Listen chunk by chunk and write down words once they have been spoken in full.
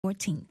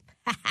14th.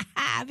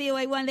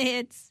 VOA Wonder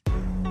Hits.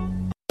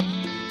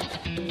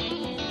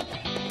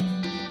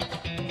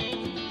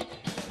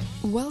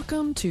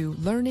 Welcome to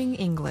Learning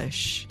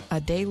English, a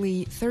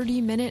daily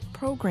 30-minute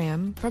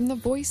program from the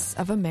Voice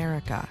of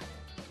America.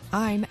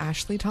 I'm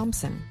Ashley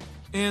Thompson.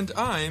 And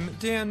I'm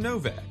Dan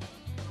Novak.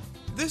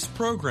 This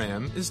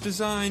program is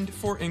designed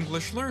for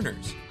English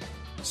learners,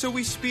 so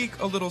we speak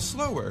a little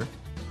slower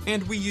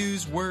and we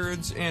use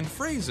words and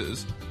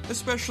phrases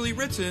especially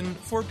written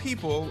for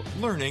people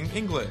learning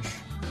English.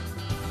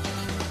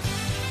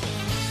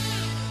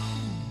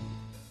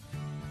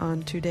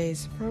 On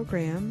today's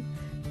program,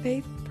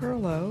 Faith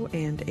Perlow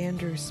and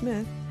Andrew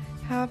Smith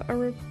have a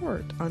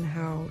report on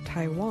how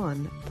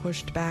Taiwan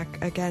pushed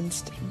back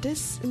against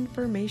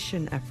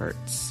disinformation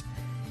efforts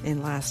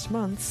in last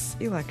month's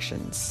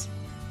elections.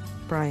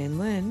 Brian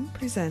Lynn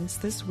presents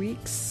this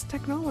week's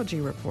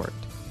technology report.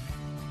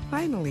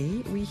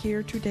 Finally, we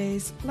hear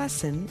today's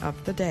lesson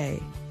of the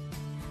day.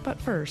 But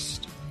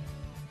first,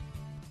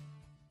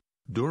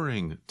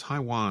 during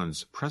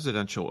Taiwan's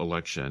presidential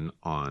election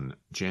on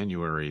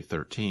January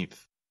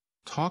 13th,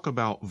 talk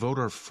about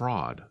voter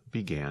fraud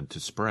began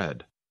to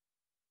spread.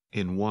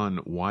 In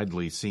one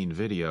widely seen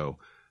video,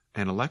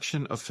 an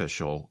election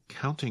official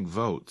counting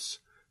votes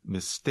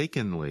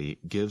mistakenly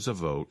gives a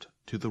vote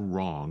to the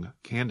wrong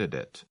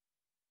candidate.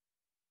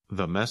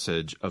 The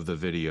message of the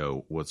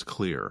video was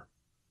clear.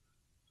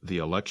 The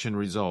election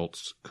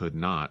results could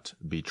not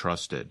be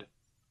trusted.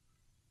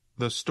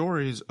 The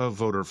stories of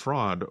voter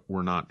fraud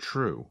were not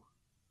true.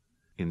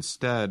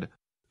 Instead,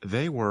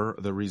 they were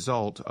the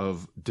result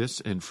of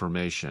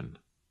disinformation.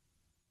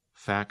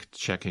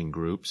 Fact-checking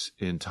groups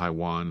in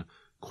Taiwan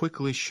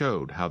quickly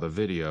showed how the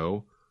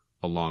video,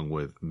 along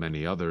with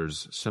many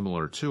others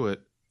similar to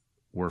it,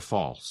 were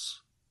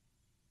false.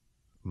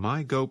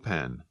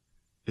 MyGoPen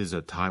is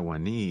a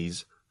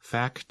Taiwanese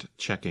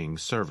fact-checking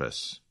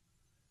service.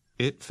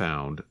 It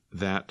found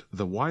that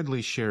the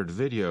widely shared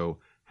video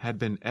had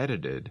been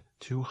edited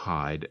to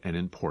hide an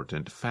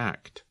important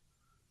fact.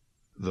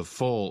 The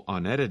full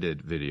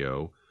unedited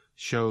video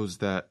shows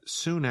that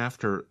soon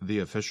after the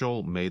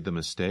official made the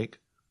mistake,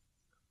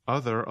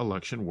 other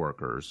election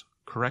workers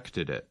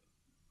corrected it.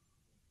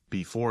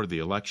 Before the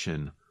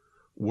election,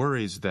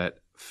 worries that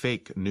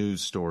fake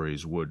news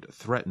stories would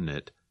threaten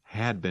it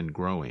had been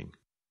growing.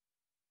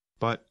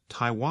 But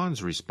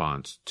Taiwan's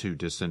response to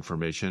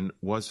disinformation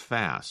was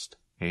fast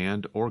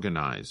and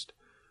organized,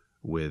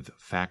 with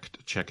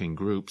fact-checking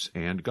groups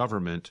and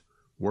government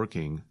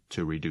working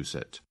to reduce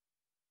it.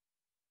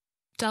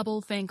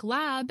 Doublethink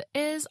Lab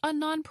is a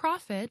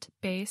nonprofit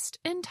based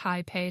in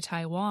Taipei,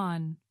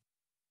 Taiwan.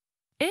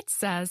 It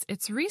says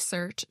its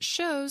research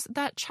shows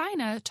that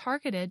China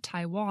targeted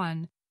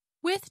Taiwan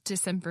with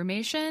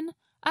disinformation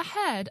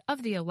ahead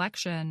of the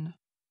election.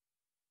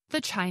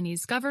 The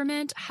Chinese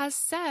government has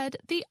said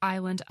the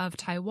island of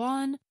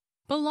Taiwan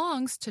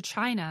belongs to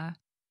China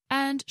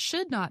and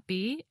should not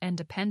be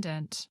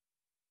independent.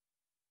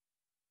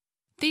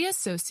 The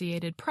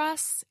Associated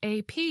Press,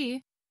 AP,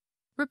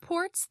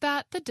 reports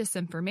that the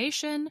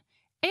disinformation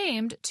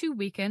aimed to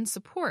weaken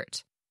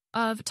support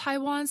of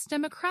Taiwan's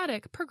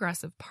Democratic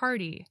Progressive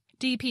Party,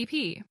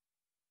 DPP.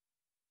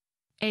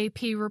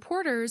 AP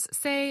reporters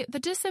say the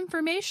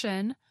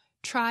disinformation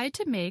tried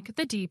to make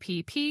the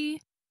DPP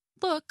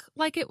look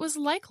like it was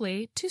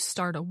likely to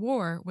start a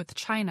war with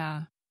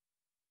China.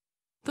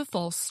 The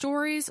false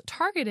stories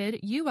targeted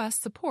U.S.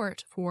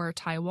 support for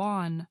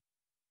Taiwan,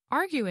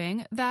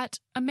 arguing that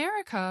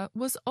America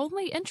was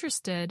only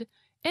interested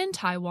in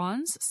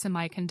Taiwan's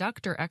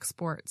semiconductor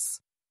exports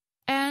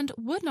and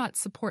would not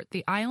support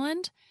the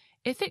island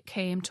if it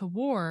came to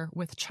war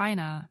with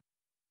China.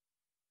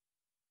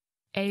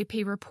 AP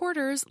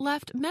reporters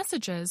left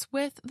messages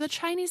with the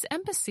Chinese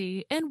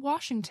embassy in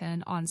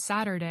Washington on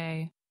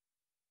Saturday.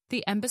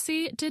 The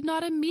embassy did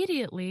not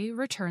immediately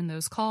return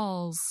those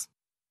calls.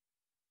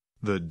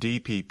 The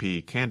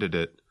DPP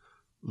candidate,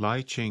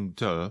 Lai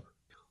Ching-te,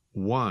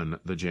 won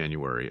the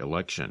January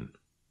election.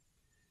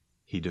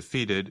 He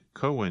defeated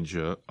Ko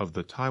Wen-je of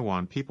the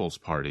Taiwan People's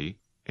Party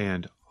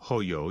and Ho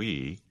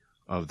Yo-i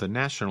of the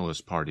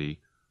Nationalist Party,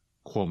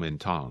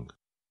 Kuomintang.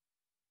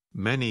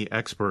 Many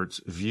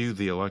experts view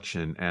the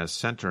election as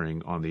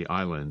centering on the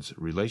island's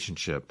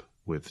relationship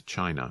with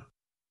China.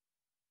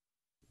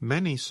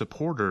 Many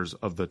supporters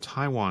of the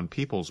Taiwan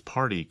People's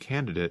Party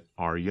candidate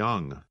are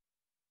young.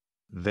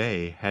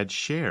 They had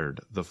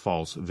shared the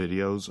false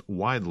videos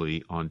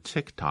widely on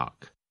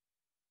TikTok.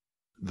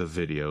 The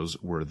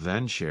videos were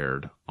then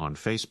shared on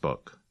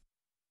Facebook.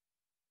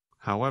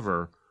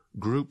 However,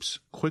 groups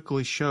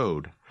quickly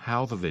showed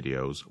how the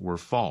videos were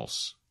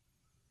false.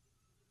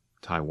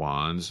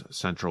 Taiwan's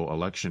Central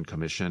Election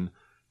Commission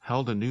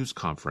held a news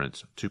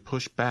conference to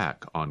push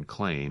back on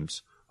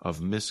claims of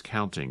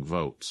miscounting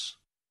votes.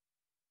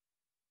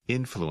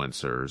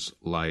 Influencers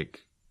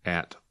like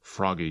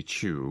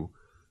 @FroggyChew,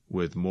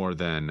 with more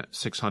than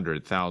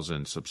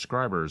 600,000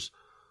 subscribers,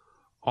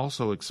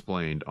 also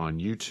explained on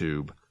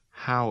YouTube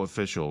how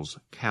officials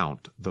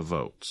count the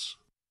votes.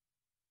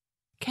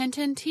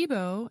 Kenton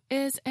Thibault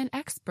is an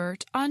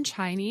expert on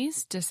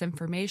Chinese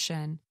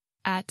disinformation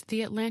at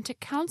the Atlantic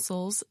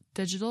Council's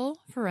Digital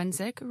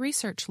Forensic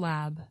Research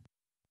Lab.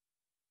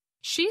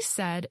 She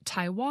said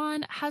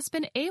Taiwan has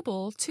been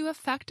able to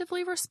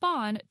effectively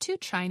respond to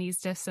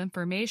Chinese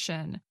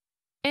disinformation,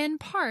 in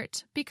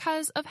part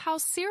because of how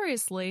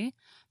seriously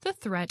the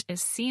threat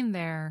is seen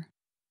there.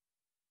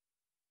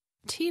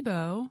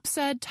 Thibault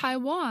said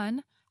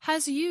Taiwan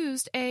has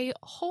used a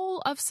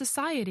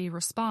whole-of-society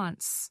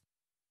response.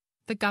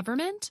 The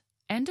government,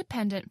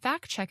 independent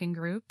fact-checking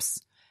groups,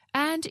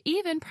 and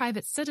even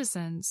private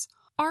citizens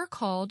are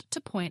called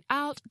to point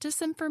out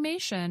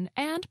disinformation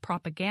and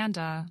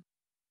propaganda.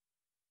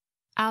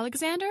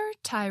 Alexander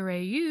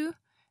Tairei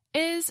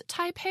is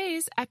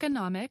Taipei's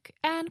economic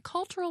and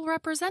cultural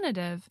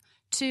representative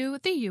to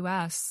the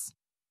U.S.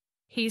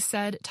 He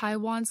said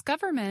Taiwan's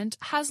government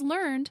has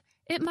learned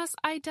it must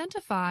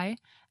identify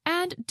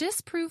and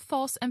disprove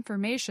false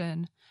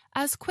information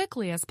as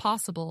quickly as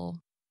possible.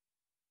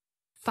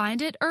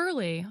 Find it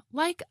early,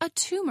 like a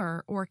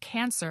tumor or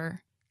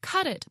cancer.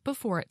 Cut it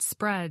before it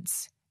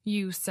spreads,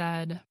 Yu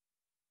said.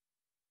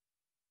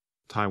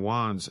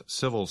 Taiwan's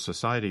civil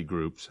society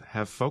groups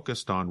have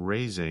focused on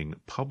raising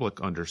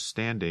public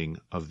understanding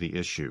of the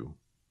issue.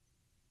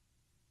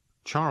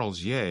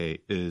 Charles Ye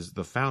is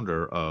the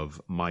founder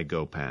of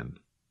MyGoPen.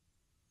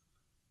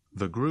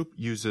 The group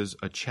uses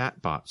a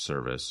chatbot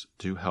service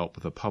to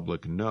help the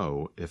public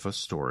know if a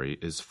story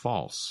is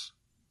false.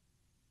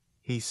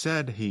 He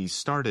said he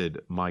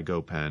started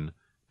MyGoPen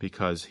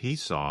because he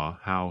saw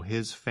how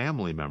his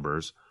family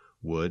members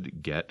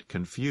would get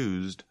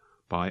confused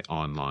by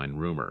online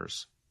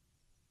rumors.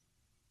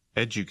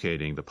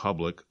 Educating the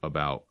public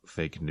about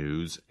fake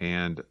news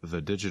and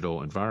the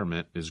digital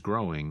environment is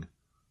growing,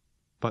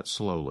 but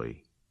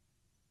slowly.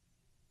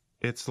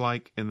 It's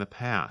like in the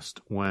past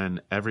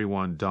when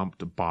everyone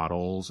dumped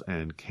bottles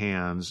and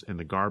cans in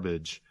the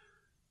garbage,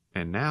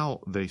 and now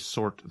they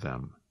sort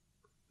them,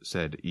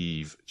 said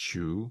Eve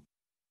Chu.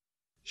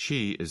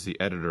 She is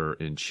the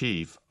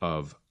editor-in-chief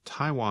of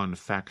Taiwan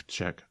Fact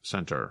Check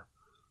Center,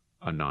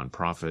 a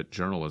nonprofit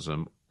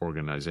journalism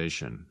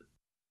organization.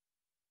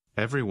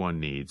 Everyone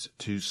needs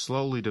to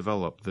slowly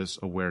develop this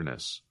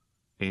awareness,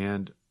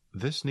 and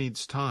this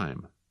needs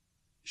time,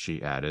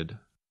 she added.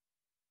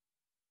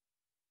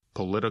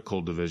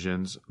 Political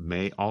divisions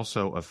may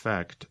also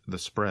affect the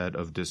spread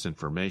of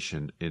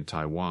disinformation in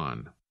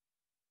Taiwan.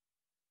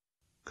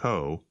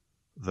 Ko,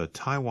 the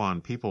Taiwan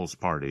People's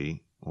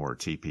Party, or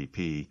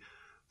TPP,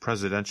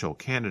 presidential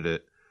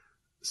candidate,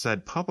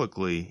 said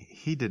publicly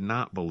he did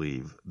not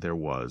believe there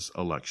was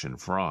election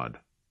fraud.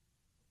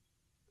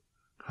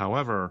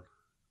 However,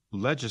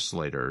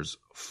 legislators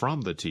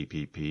from the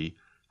TPP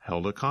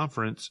held a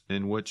conference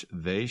in which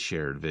they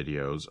shared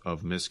videos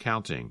of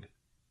miscounting,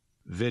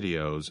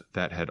 videos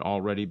that had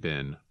already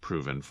been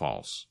proven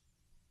false.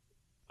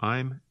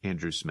 I'm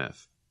Andrew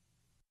Smith.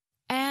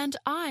 And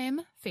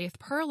I'm Faith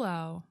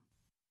Perlow.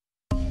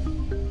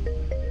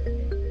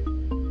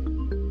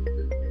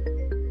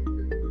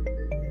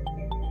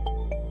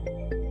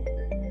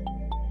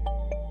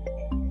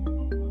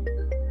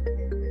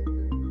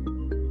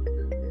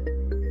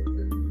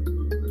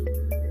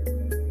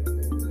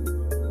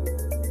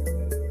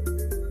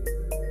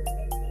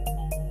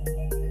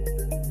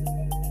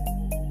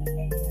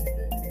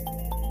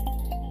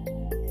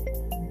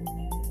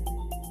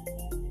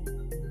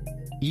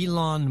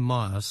 Elon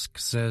Musk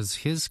says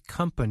his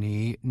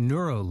company,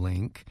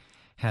 Neuralink,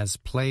 has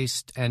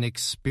placed an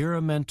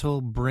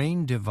experimental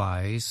brain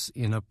device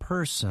in a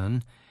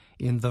person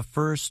in the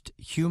first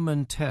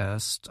human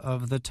test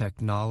of the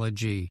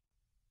technology.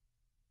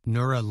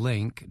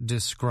 Neuralink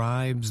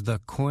describes the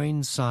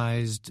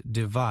coin-sized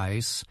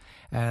device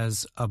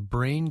as a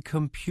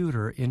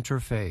brain-computer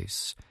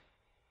interface.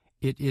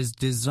 It is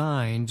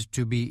designed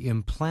to be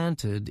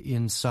implanted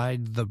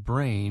inside the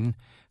brain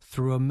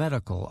through a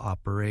medical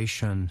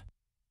operation.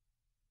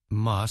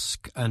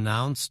 Musk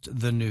announced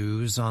the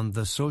news on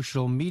the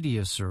social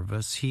media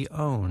service he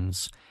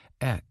owns,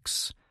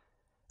 X.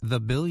 The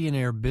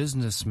billionaire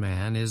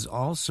businessman is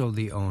also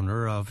the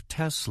owner of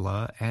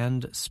Tesla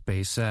and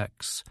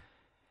SpaceX.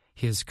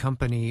 His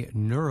company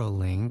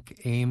Neuralink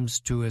aims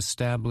to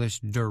establish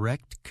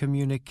direct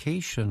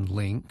communication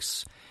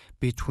links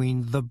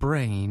between the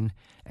brain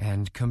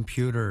and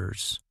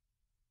computers.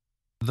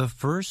 The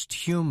first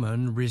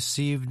human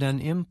received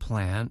an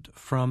implant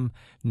from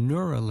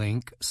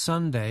Neuralink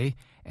Sunday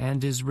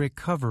and is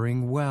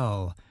recovering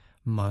well,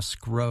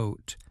 Musk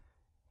wrote.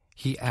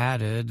 He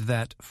added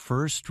that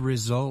first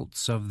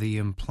results of the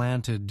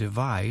implanted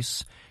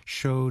device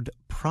showed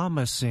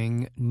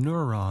promising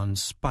neuron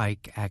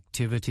spike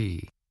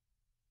activity.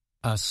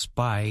 A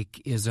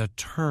spike is a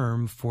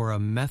term for a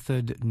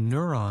method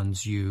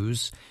neurons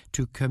use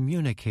to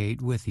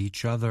communicate with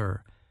each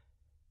other.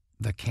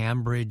 The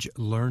Cambridge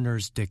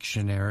Learner's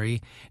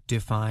Dictionary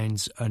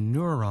defines a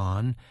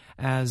neuron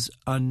as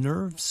a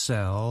nerve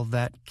cell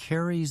that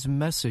carries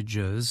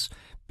messages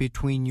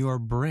between your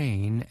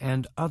brain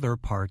and other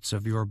parts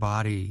of your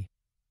body.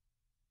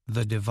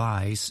 The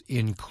device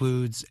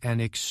includes an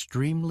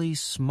extremely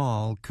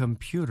small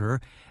computer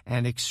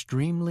and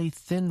extremely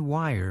thin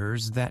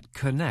wires that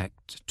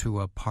connect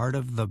to a part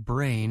of the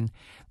brain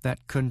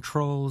that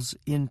controls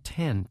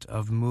intent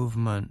of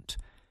movement.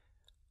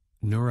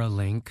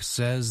 Neuralink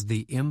says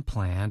the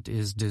implant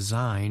is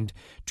designed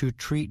to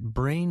treat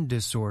brain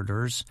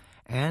disorders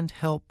and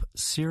help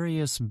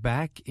serious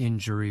back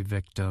injury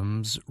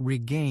victims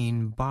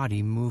regain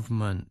body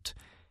movement.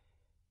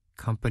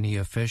 Company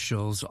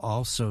officials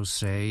also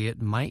say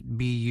it might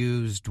be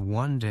used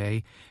one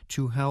day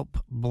to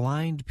help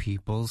blind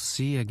people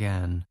see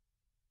again.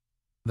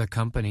 The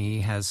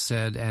company has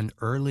said an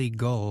early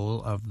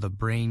goal of the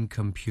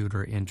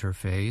brain-computer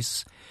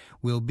interface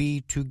will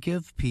be to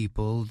give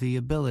people the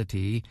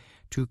ability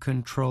to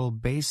control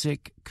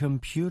basic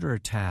computer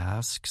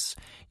tasks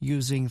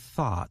using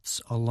thoughts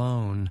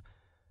alone.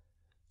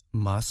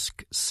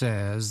 Musk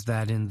says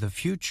that in the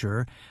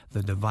future,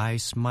 the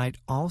device might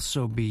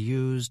also be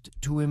used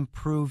to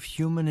improve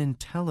human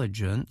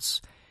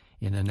intelligence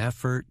in an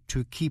effort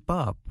to keep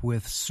up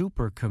with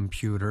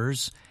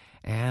supercomputers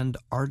and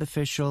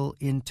artificial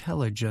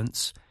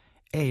intelligence,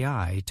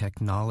 AI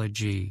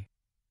technology.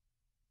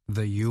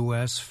 The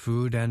U.S.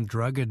 Food and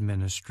Drug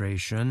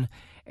Administration,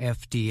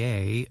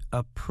 FDA,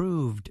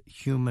 approved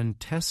human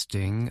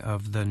testing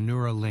of the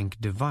Neuralink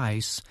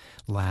device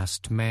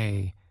last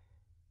May.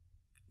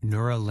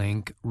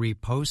 Neuralink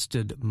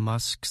reposted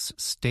Musk's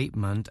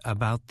statement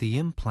about the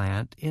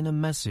implant in a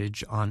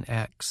message on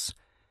X.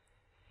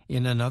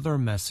 In another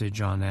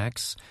message on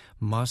X,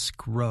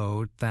 Musk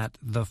wrote that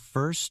the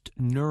first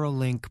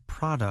Neuralink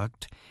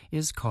product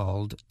is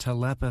called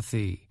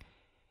telepathy.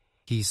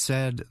 He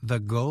said the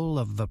goal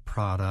of the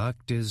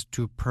product is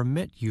to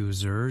permit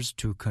users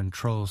to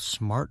control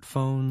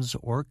smartphones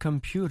or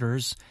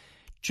computers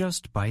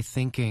just by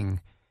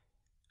thinking.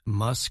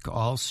 Musk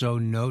also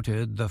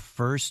noted the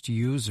first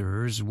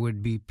users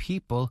would be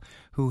people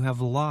who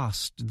have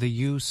lost the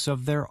use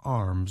of their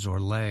arms or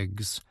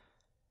legs.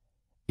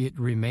 It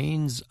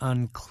remains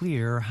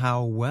unclear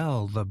how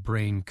well the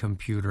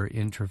brain-computer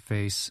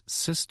interface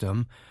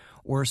system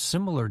or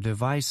similar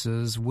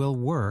devices will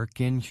work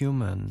in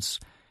humans.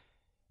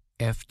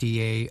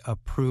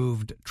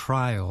 FDA-approved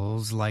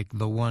trials like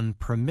the one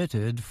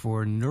permitted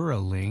for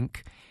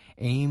Neuralink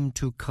aim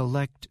to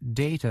collect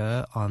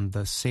data on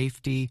the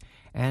safety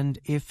and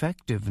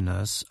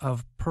effectiveness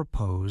of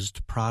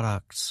proposed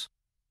products.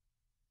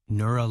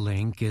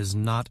 Neuralink is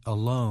not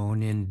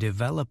alone in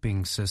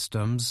developing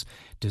systems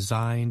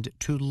designed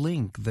to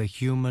link the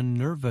human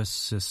nervous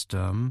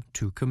system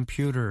to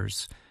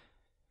computers.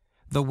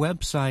 The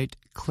website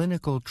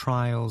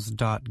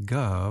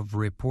clinicaltrials.gov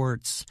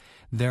reports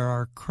there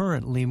are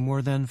currently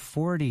more than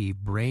 40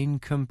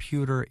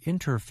 brain-computer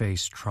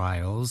interface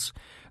trials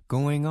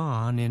going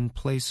on in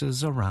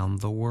places around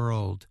the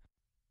world.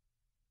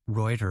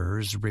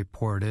 Reuters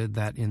reported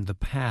that in the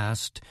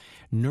past,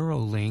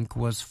 Neuralink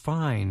was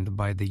fined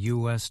by the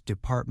U.S.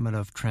 Department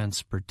of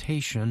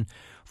Transportation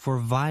for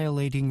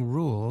violating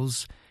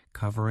rules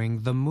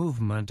covering the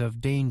movement of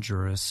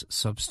dangerous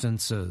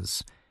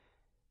substances.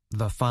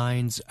 The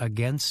fines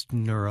against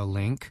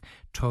Neuralink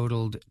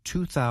totaled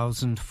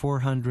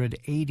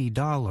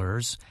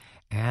 $2,480,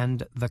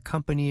 and the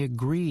company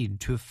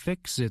agreed to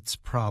fix its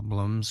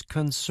problems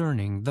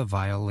concerning the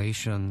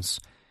violations,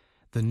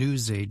 the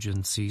news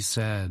agency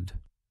said.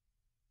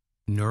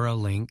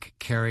 Neuralink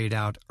carried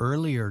out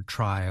earlier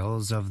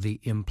trials of the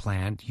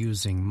implant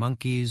using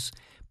monkeys,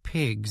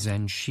 pigs,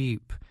 and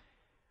sheep.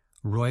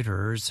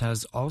 Reuters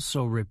has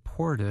also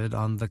reported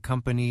on the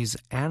company's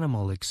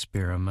animal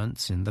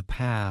experiments in the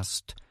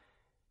past.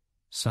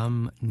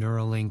 Some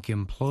Neuralink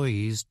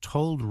employees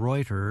told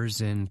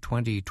Reuters in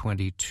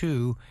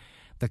 2022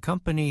 the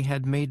company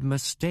had made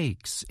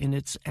mistakes in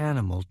its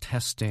animal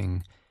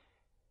testing.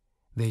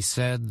 They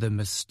said the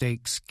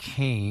mistakes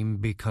came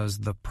because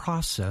the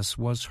process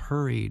was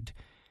hurried.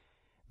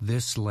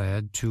 This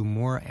led to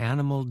more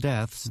animal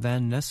deaths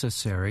than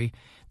necessary,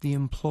 the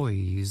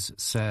employees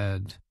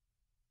said.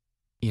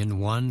 In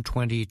one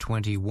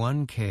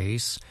 2021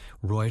 case,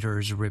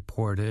 Reuters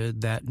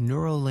reported that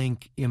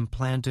Neuralink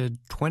implanted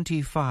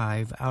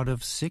 25 out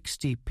of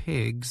 60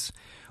 pigs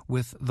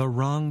with the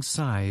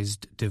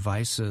wrong-sized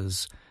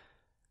devices.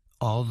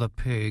 All the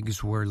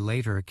pigs were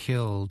later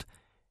killed.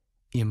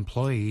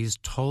 Employees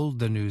told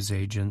the news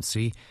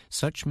agency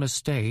such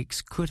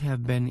mistakes could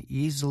have been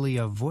easily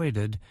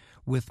avoided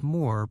with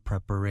more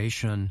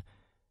preparation.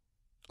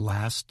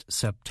 Last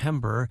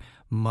September,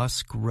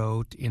 Musk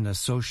wrote in a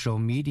social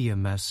media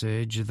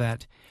message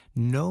that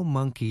no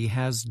monkey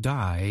has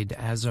died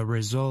as a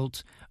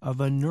result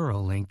of a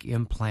Neuralink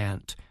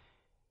implant.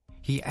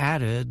 He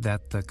added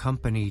that the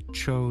company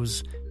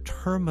chose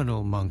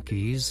terminal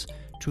monkeys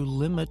to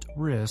limit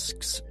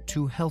risks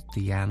to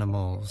healthy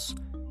animals.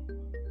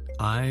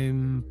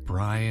 I'm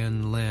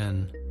Brian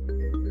Lynn.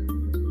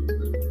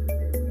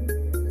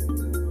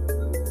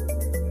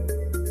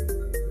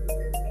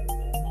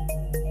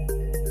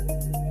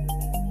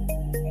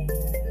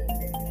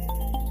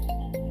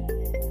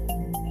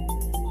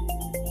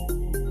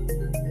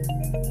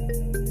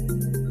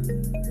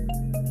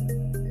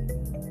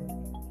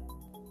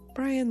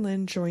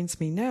 joins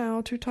me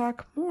now to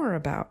talk more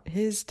about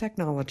his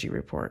technology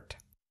report.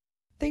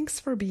 Thanks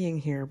for being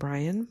here,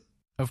 Brian.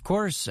 Of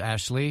course,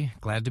 Ashley.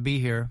 Glad to be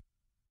here.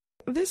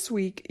 This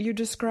week, you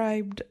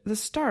described the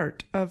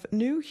start of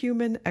new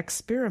human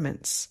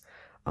experiments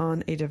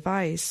on a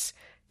device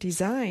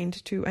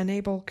designed to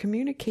enable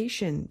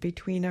communication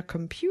between a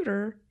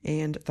computer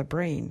and the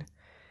brain.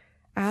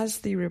 As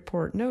the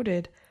report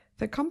noted,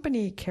 the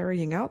company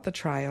carrying out the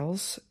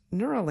trials,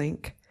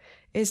 Neuralink,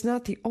 is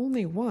not the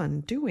only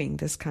one doing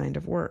this kind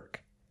of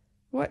work.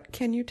 What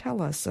can you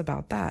tell us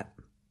about that?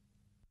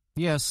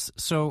 Yes,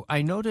 so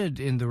I noted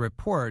in the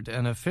report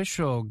an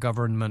official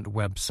government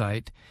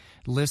website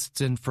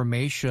lists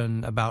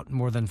information about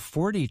more than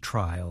 40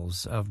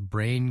 trials of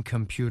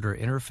brain-computer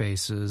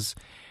interfaces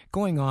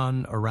going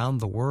on around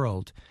the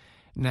world.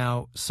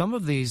 Now, some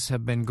of these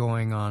have been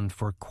going on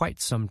for quite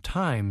some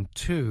time,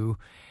 too,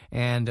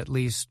 and at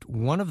least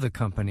one of the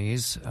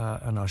companies,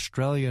 an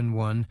Australian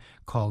one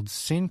called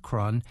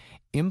Synchron,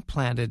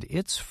 implanted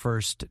its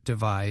first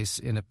device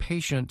in a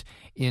patient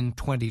in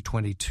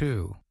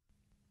 2022.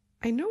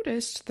 I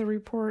noticed the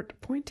report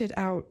pointed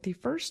out the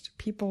first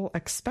people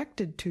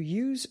expected to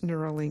use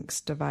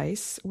Neuralink's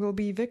device will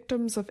be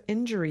victims of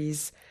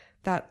injuries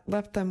that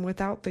left them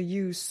without the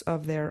use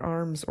of their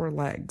arms or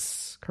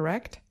legs,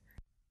 correct?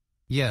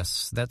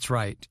 Yes, that's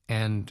right.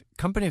 And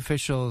company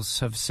officials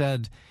have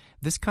said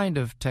this kind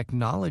of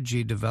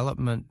technology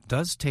development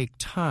does take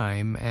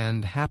time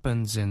and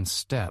happens in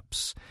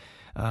steps.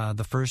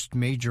 The first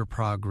major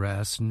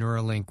progress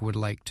Neuralink would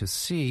like to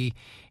see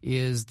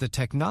is the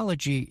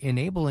technology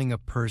enabling a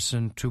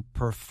person to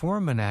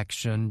perform an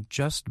action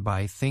just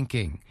by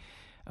thinking.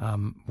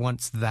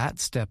 Once that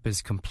step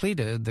is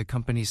completed, the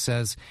company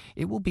says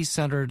it will be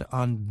centered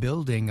on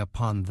building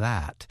upon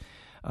that.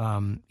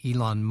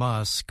 Elon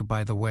Musk,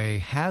 by the way,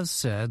 has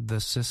said the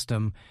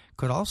system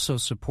could also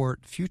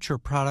support future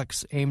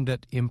products aimed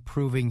at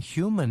improving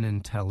human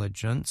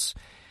intelligence,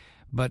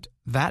 but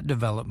that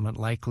development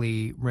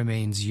likely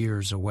remains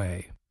years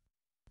away.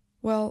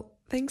 Well,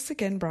 thanks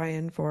again,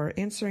 Brian, for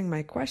answering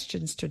my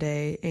questions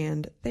today,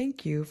 and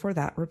thank you for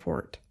that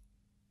report.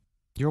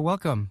 You're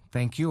welcome.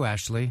 Thank you,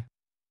 Ashley.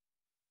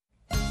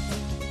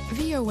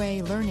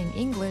 VOA Learning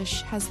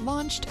English has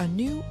launched a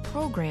new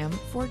program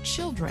for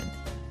children.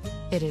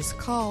 It is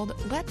called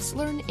Let's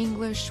Learn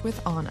English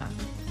with Anna.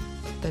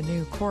 The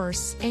new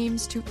course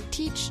aims to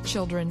teach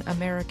children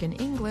American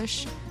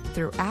English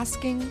through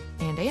asking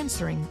and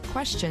answering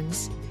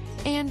questions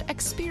and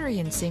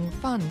experiencing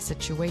fun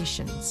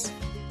situations.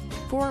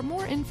 For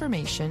more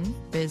information,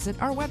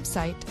 visit our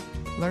website,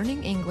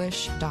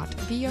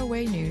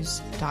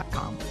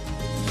 learningenglish.voanews.com.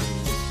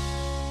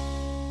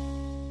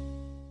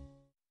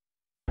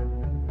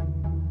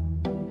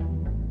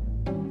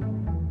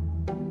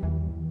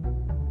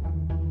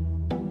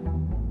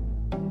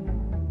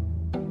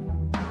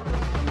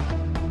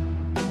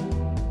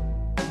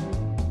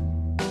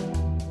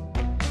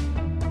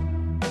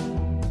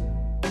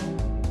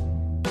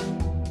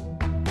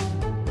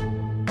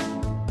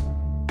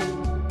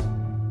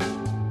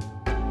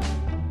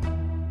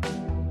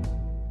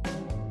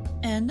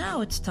 And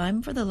now it's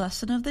time for the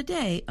lesson of the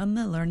day on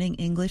the Learning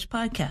English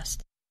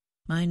podcast.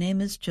 My name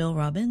is Jill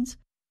Robbins,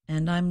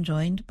 and I'm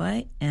joined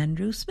by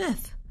Andrew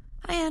Smith.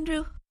 Hi,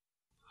 Andrew.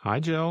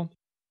 Hi, Jill.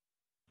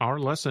 Our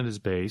lesson is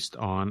based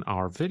on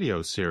our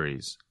video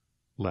series,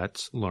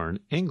 Let's Learn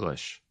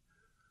English.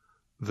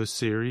 The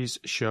series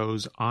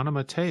shows Anna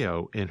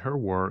Mateo in her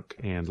work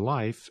and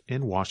life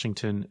in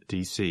Washington,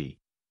 D.C.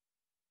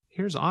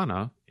 Here's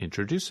Anna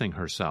introducing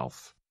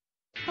herself.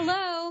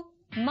 Hello,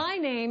 my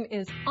name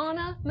is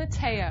Anna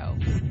Mateo.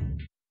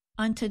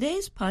 On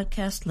today's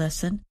podcast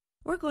lesson,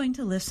 we're going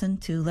to listen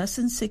to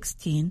Lesson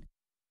 16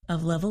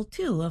 of Level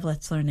 2 of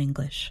Let's Learn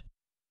English.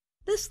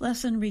 This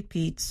lesson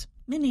repeats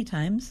many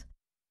times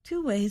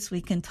 2 ways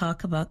we can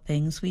talk about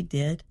things we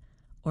did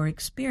or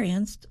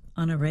experienced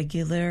on a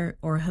regular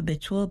or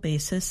habitual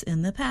basis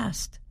in the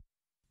past.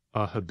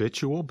 A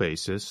habitual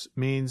basis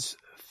means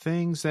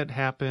things that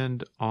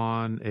happened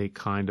on a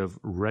kind of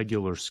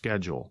regular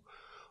schedule,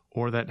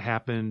 or that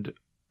happened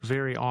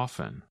very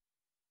often.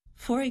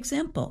 For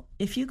example,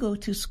 if you go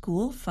to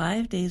school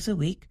 5 days a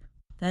week,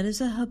 that is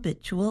a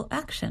habitual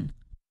action.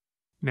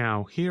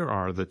 Now, here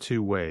are the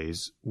 2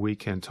 ways we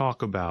can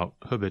talk about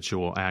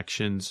habitual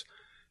actions,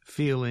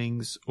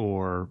 feelings,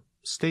 or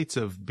states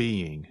of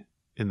being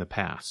in the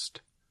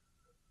past.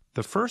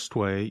 The first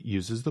way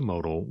uses the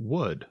modal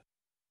would.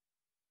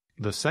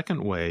 The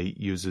second way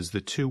uses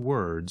the 2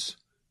 words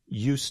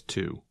used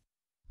to.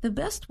 The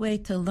best way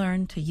to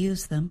learn to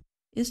use them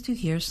is to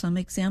hear some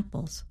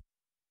examples.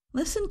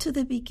 Listen to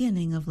the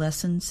beginning of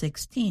Lesson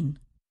 16.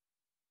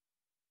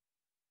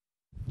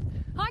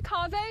 Hi,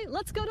 Kaveh.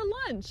 Let's go to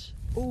lunch.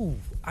 Ooh,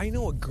 I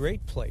know a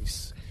great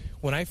place.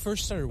 When I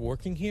first started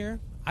working here,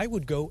 I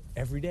would go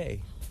every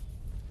day.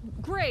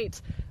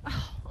 Great.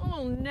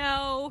 Oh,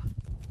 no.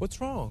 What's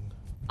wrong?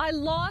 I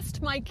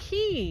lost my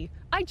key.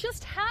 I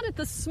just had it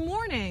this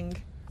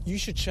morning. You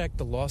should check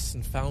the Lost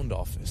and Found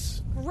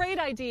office. Great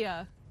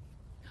idea.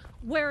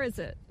 Where is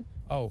it?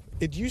 Oh,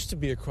 it used to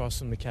be across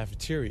from the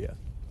cafeteria,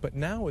 but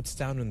now it's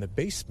down in the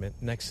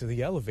basement next to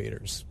the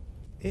elevators.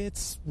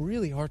 It's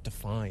really hard to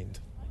find.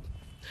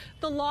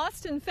 The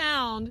lost and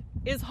found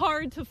is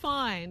hard to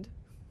find.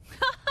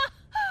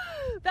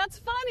 That's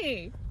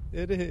funny.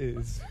 It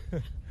is.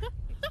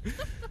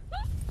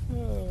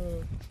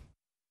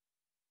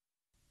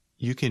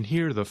 You can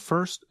hear the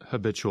first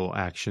habitual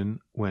action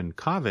when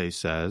Kaveh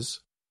says,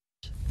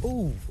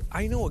 "Ooh,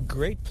 I know a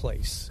great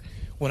place.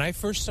 When I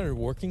first started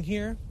working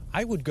here,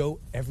 I would go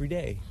every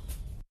day."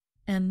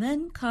 And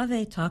then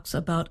Kaveh talks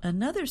about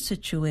another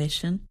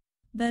situation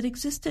that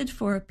existed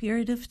for a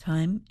period of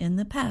time in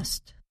the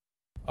past.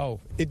 Oh,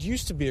 it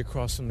used to be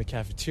across from the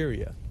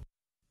cafeteria.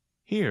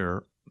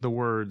 Here, the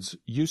words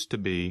used to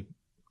be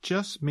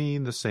just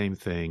mean the same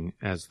thing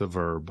as the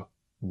verb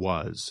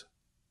was.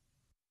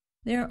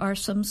 There are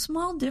some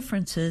small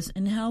differences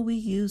in how we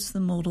use the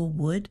modal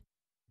would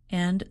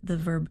and the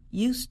verb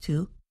used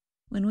to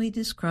when we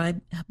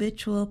describe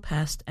habitual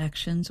past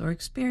actions or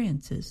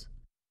experiences.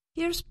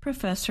 Here's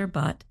Professor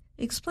Bott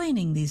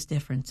explaining these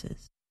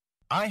differences.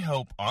 I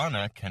hope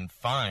Anna can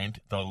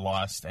find the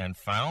lost and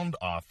found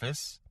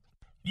office.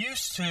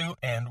 Used to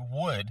and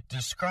would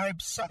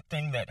describe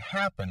something that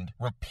happened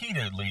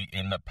repeatedly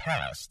in the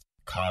past.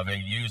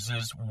 Kaveh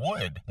uses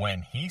would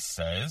when he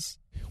says,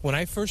 "When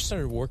I first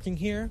started working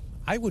here,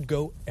 I would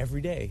go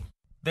every day."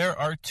 There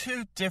are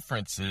two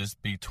differences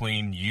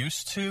between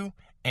used to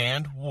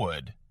and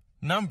would.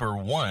 Number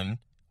one,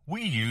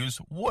 we use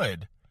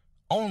would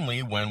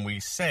only when we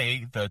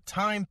say the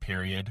time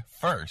period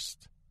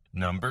first.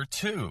 Number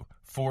two,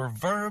 for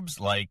verbs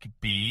like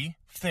be,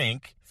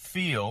 think,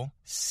 feel,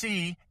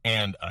 see,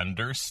 and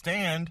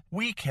understand,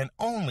 we can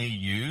only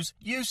use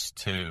used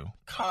to.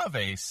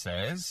 Kaveh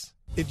says,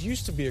 "It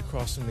used to be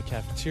across from the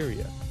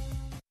cafeteria."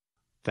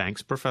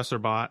 Thanks, Professor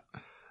Bott.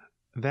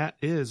 That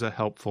is a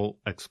helpful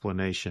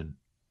explanation.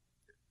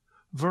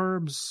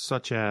 Verbs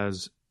such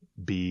as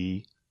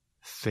be,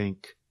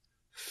 think,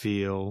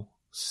 feel,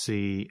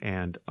 see,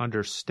 and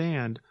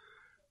understand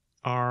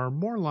are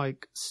more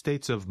like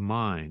states of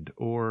mind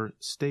or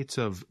states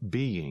of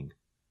being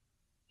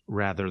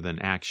rather than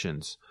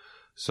actions,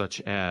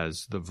 such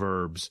as the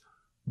verbs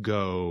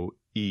go,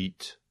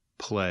 eat,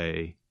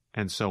 play,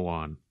 and so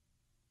on.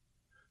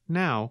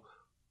 Now,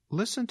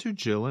 listen to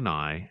Jill and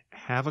I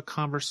have a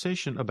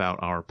conversation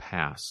about our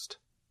past.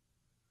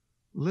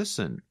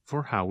 Listen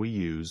for how we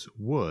use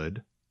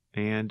would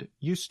and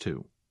used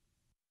to.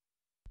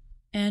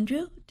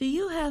 Andrew, do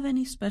you have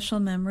any special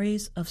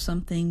memories of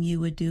something you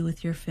would do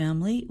with your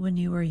family when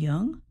you were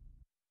young?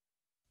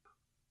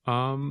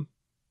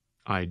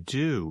 I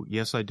do.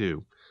 Yes, I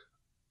do.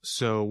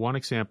 So one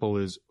example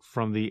is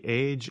from the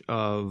age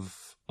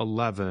of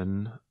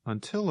 11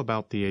 until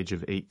about the age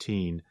of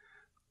 18,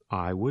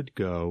 I would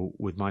go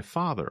with my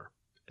father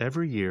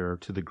every year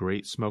to the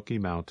Great Smoky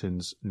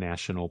Mountains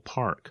National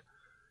Park.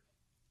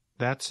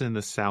 That's in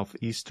the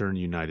southeastern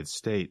United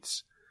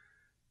States.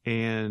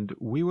 And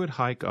we would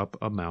hike up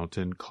a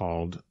mountain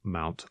called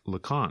Mount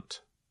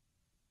LeConte.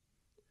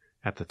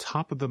 At the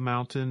top of the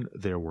mountain,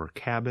 there were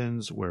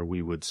cabins where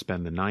we would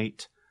spend the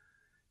night.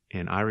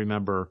 And I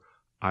remember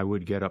I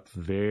would get up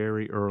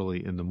very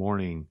early in the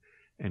morning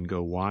and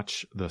go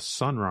watch the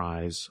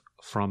sunrise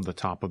from the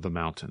top of the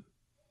mountain.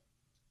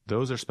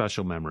 Those are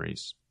special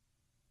memories.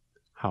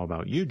 How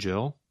about you,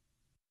 Jill?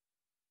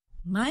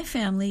 My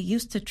family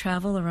used to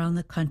travel around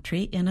the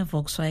country in a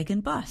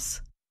Volkswagen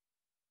bus.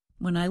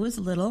 When I was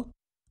little,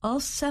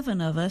 all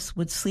 7 of us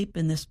would sleep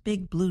in this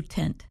big blue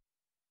tent.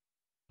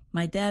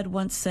 My dad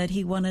once said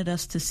he wanted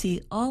us to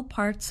see all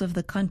parts of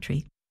the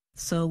country,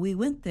 so we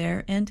went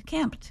there and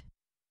camped.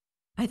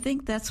 I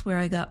think that's where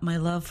I got my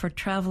love for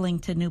traveling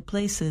to new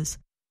places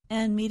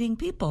and meeting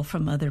people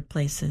from other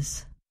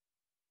places.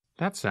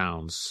 That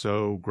sounds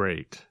so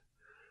great.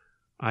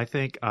 I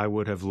think I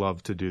would have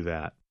loved to do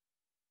that.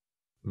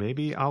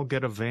 Maybe I'll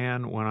get a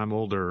van when I'm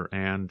older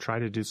and try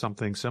to do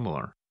something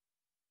similar.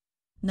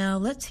 Now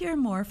let's hear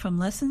more from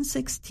Lesson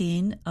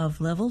 16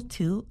 of Level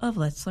 2 of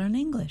Let's Learn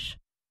English.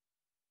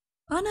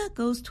 Anna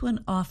goes to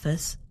an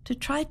office to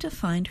try to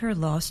find her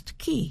lost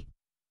key.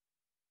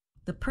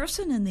 The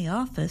person in the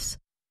office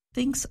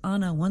thinks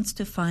Anna wants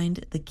to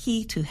find the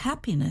key to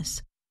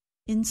happiness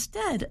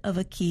instead of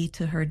a key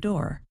to her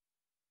door.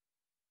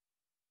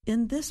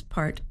 In this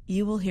part,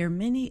 you will hear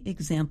many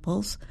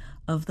examples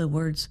of the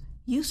words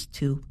used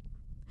to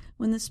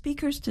when the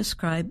speakers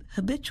describe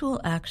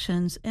habitual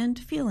actions and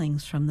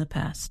feelings from the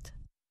past.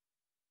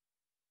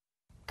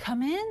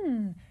 Come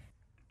in.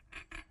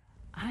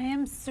 I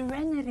am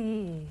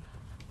Serenity.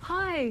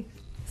 Hi,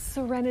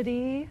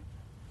 Serenity.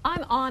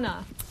 I'm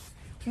Anna.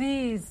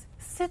 Please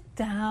sit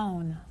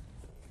down.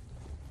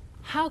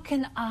 How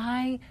can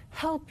I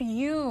help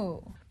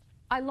you?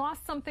 I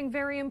lost something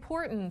very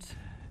important.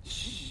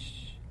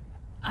 Shh.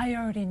 I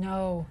already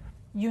know.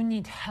 You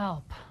need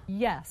help.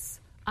 Yes,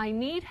 I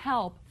need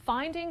help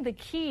finding the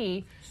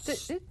key.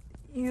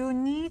 You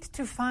need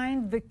to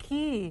find the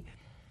key.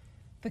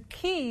 The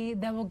key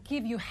that will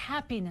give you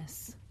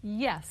happiness.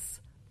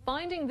 Yes,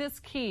 Finding this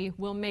key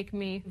will make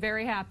me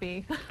very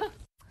happy.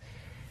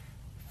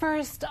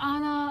 First,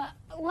 Anna,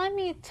 let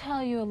me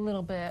tell you a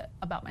little bit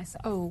about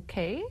myself.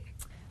 Okay.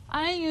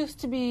 I used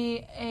to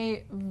be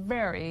a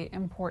very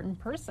important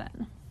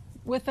person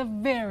with a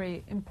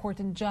very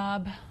important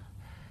job.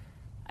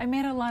 I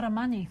made a lot of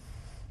money.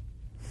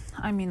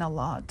 I mean, a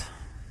lot.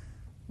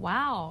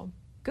 Wow.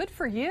 Good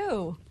for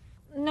you.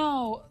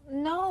 No.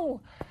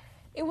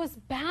 It was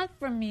bad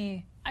for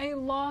me. I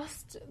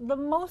lost the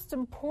most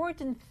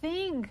important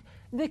thing,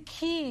 the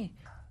key.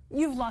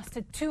 You've lost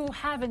it too,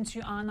 haven't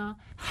you, Anna?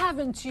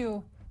 Haven't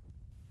you?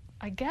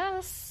 I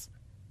guess.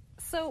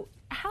 So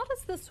how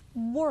does this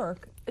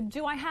work?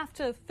 Do I have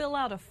to fill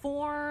out a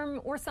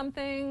form or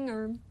something,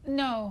 or?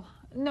 No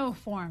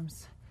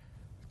forms.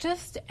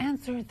 Just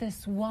answer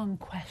this one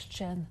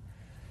question.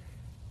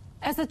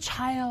 As a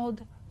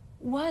child,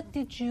 what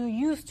did you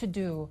used to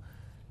do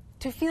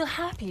to feel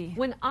happy?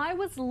 When I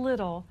was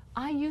little,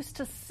 I used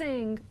to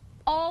sing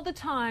all the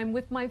time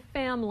with my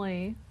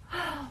family.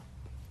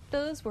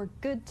 Those were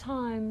good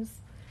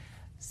times.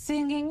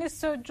 Singing is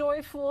so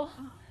joyful.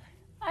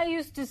 I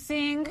used to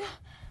sing,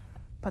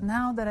 but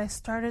now that I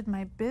started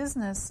my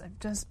business, I've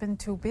just been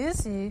too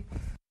busy.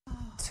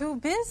 Too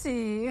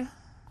busy.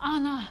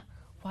 Anna,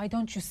 why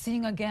don't you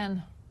sing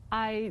again?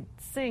 I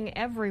sing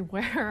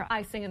everywhere.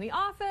 I sing in the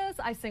office,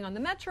 I sing on the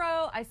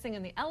metro, I sing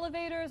in the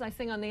elevators, I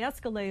sing on the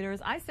escalators,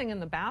 I sing in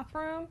the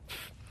bathroom.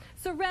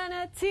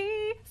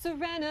 Serenity,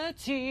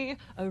 serenity,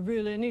 I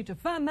really need to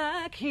find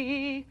my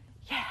key.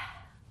 Yeah.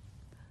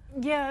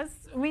 Yes,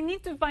 we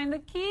need to find the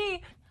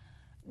key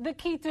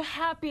to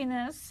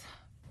happiness.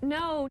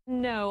 No,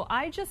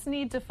 I just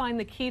need to find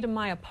the key to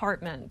my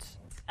apartment.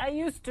 I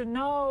used to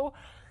know,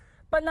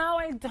 but now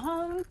I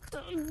don't.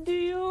 Do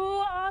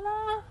you,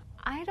 Anna?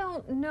 I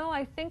don't know.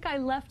 I think I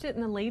left it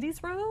in the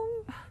ladies'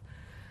 room.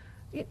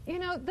 You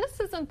know,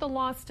 this isn't the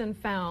lost and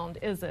found,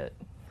 is it?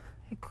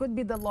 It could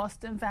be the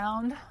lost and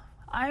found.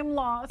 I'm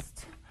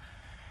lost.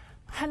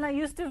 And I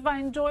used to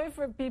find joy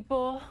for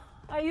people.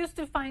 I used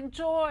to find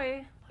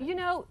joy. You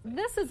know,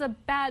 this is a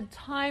bad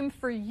time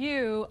for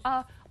you.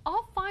 I'll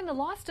find the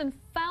lost and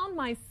found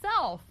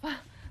myself.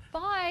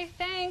 Bye,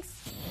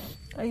 thanks.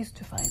 I used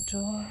to find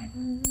joy.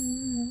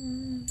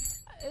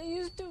 I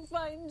used to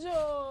find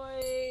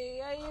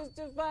joy. I used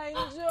to find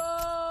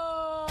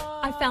joy.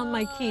 I found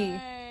my key.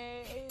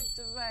 I used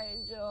to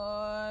find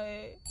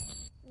joy.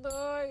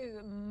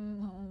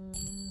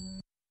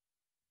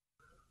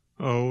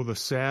 Oh, the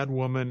sad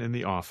woman in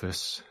the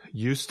office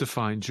used to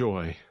find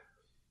joy.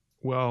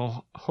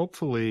 Well,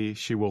 hopefully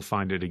she will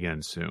find it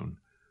again soon.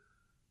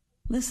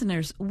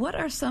 Listeners, what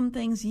are some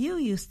things you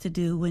used to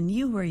do when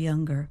you were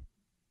younger?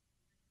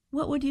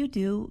 What would you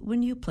do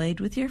when you played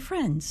with your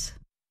friends?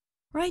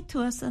 Write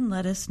to us and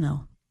let us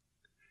know.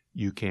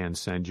 You can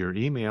send your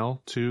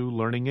email to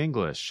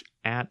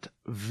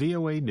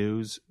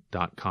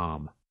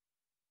learningenglish@voanews.com.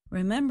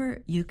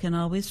 Remember, you can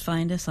always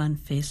find us on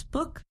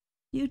Facebook,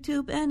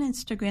 YouTube, and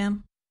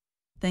Instagram.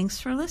 Thanks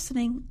for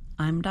listening.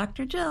 I'm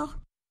Dr. Jill.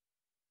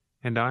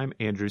 And I'm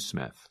Andrew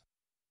Smith.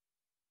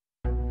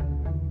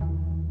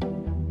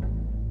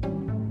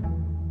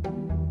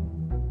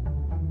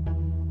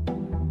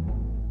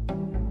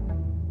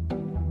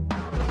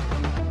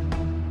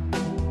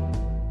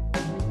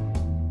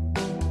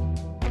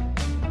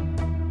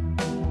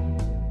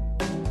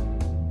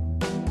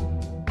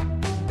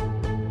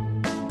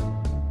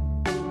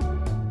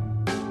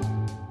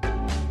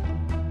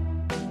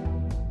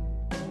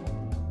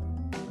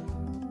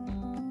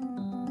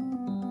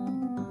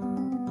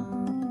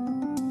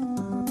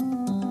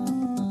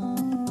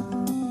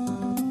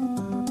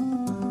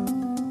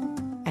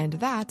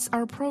 That's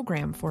our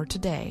program for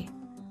today.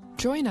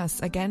 Join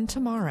us again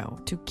tomorrow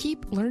to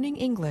keep learning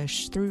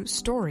English through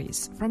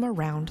stories from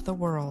around the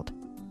world.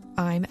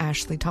 I'm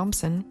Ashley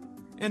Thompson.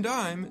 And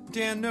I'm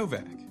Dan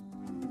Novak.